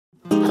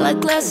like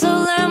glass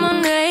of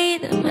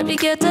lemonade. Maybe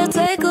get the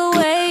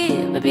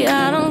takeaway. Maybe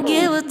I don't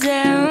give a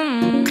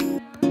damn.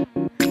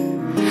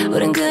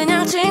 우린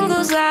그냥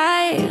친구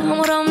사이,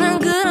 아무 없는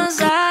그런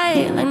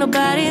사이. Like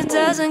nobody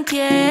doesn't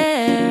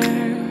care.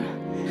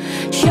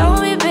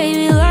 Show me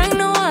baby like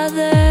no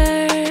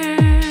other.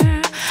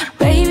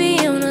 Baby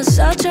you're not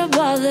such a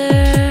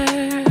bother.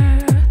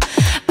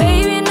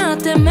 Baby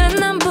nothing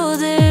맨날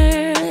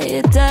부들.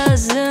 It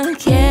doesn't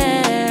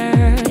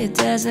care. It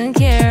doesn't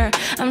care.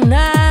 I'm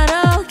not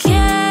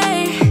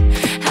okay.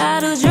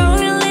 하루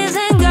종일 네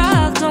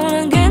생각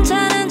또는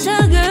괜찮은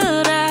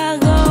척을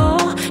하고.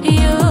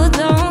 You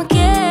don't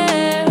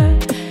care.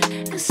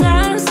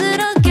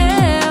 사랑스럽게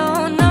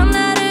넌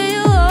나를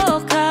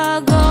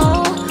유혹하고.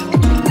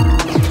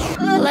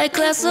 Like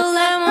glass of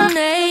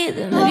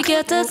lemonade. Maybe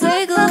get the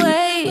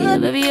takeaway.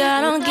 Baby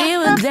I don't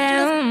give a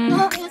damn.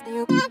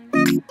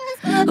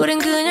 우린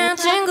그냥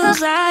친구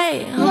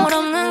사이, 아무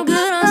없는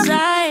그런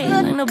사이.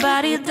 Like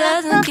nobody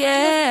doesn't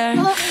care.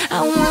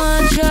 I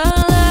want your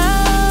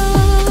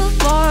love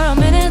for a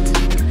minute.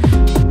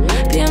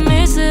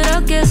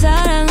 비밀스럽게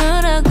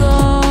사랑을 하고.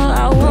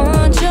 I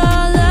want your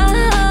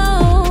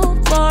love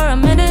for a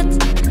minute.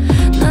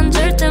 난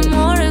절대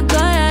모를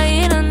거야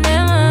이런 내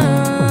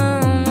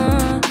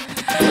마음.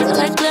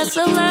 Like glass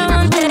of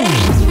lemonade.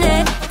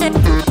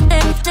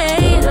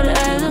 But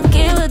I don't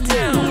give a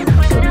damn.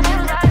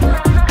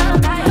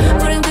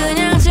 우린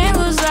그냥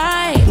친구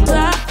사이.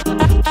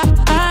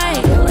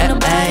 Like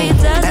nobody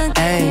doesn't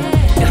care.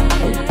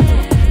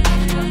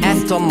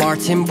 Aston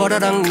Martin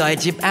버러렁 너의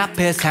집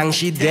앞에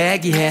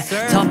상시대기해.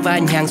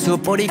 터프한 향수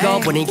뿌리고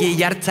분위기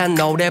야릇한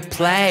노래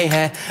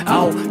플레이해.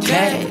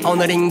 Okay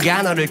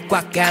오늘인가 너를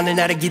꽉 안을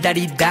나를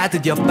기다리다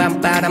드디어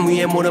밤바람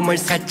위에 무릎을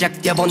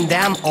살짝 떼본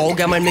다음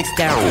오감을 mix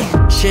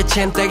down.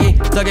 시침대기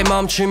덕에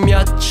멈춘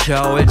몇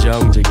초의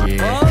정적이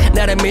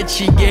나를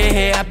미치게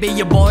해. I'll be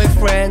your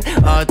boyfriend.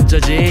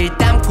 어쩌지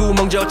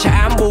땀구멍조차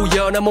안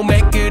보여. 너무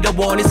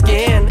매끄러워 네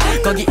skin.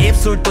 거기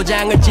입술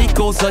도장을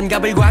찍고선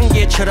가불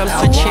관계처럼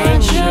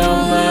switching.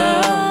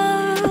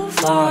 Love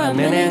for a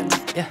minute.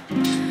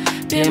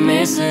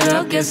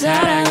 비밀스럽게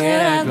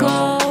사랑을 하고.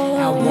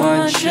 I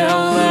want your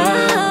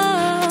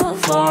love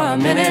for a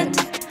minute.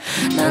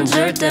 난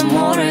절대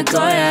모를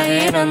거야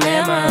이런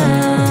내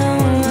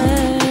마음.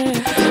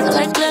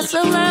 Like glass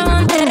of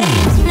lemonade.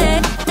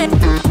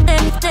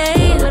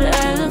 But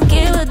I don't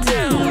give a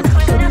damn.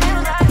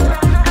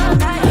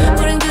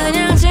 우린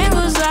그냥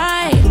친구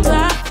사이.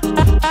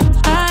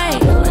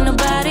 Like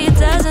nobody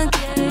doesn't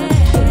care.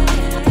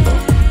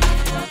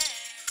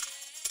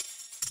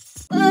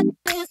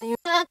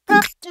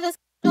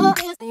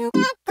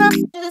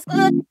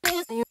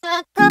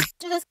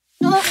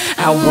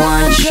 I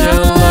want your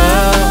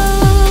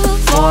love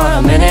for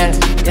a minute.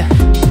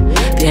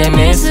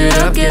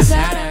 비밀스럽게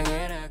살아.